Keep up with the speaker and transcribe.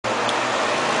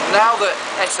Now that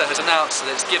ETA has announced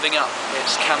that it's giving up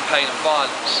its campaign of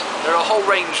violence, there are a whole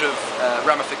range of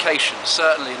ramifications,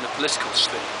 certainly in the political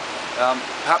sphere.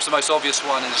 Perhaps the most obvious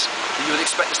one is that you would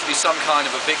expect this to be some kind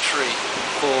of a victory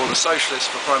for the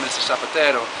socialists, for Prime Minister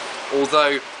Zapatero,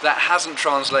 although that hasn't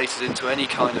translated into any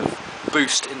kind of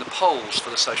boost in the polls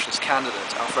for the socialist candidate,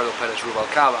 Alfredo Pérez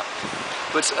Rubalcaba.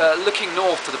 But looking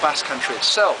north to the Basque Country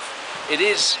itself, it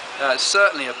is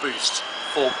certainly a boost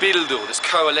for Bildu, this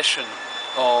coalition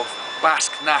of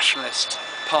Basque nationalist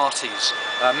parties,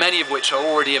 many of which are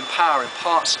already in power in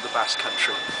parts of the Basque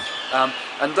Country.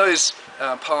 And those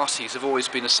parties have always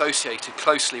been associated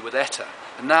closely with ETA,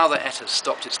 and now that ETA has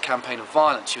stopped its campaign of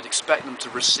violence, you would expect them to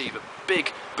receive a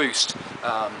big boost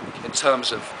in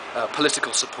terms of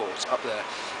political support up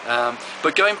there.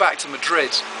 But going back to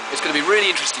Madrid, it's going to be really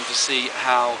interesting to see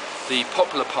how the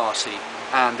Popular Party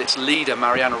and its leader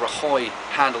Mariano Rajoy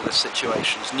handle this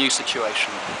situation, this new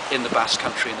situation in the Basque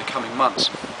Country in the coming months.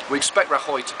 We expect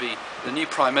Rajoy to be the new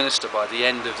Prime Minister by the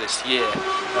end of this year,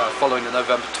 following the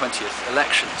November 20th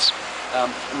elections.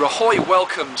 Rajoy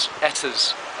welcomed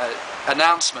ETA's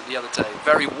announcement the other day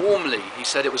very warmly. He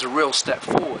said it was a real step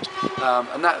forward,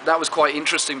 and that was quite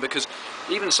interesting, because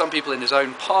even some people in his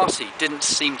own party didn't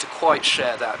seem to quite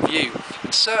share that view,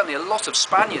 and certainly a lot of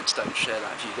Spaniards don't share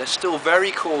that view. They're still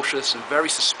very cautious and very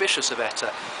suspicious of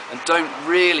ETA, and don't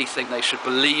really think they should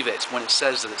believe it when it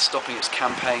says that it's stopping its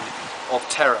campaign of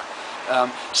terror.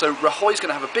 So Rajoy's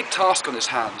going to have a big task on his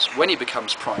hands when he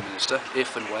becomes Prime Minister,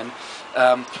 if and when,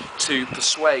 to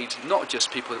persuade not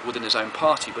just people within his own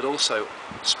party, but also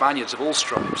Spaniards of all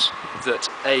stripes, that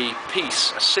a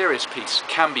peace, a serious peace,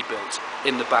 can be built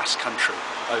in the Basque Country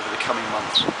over the coming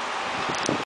months.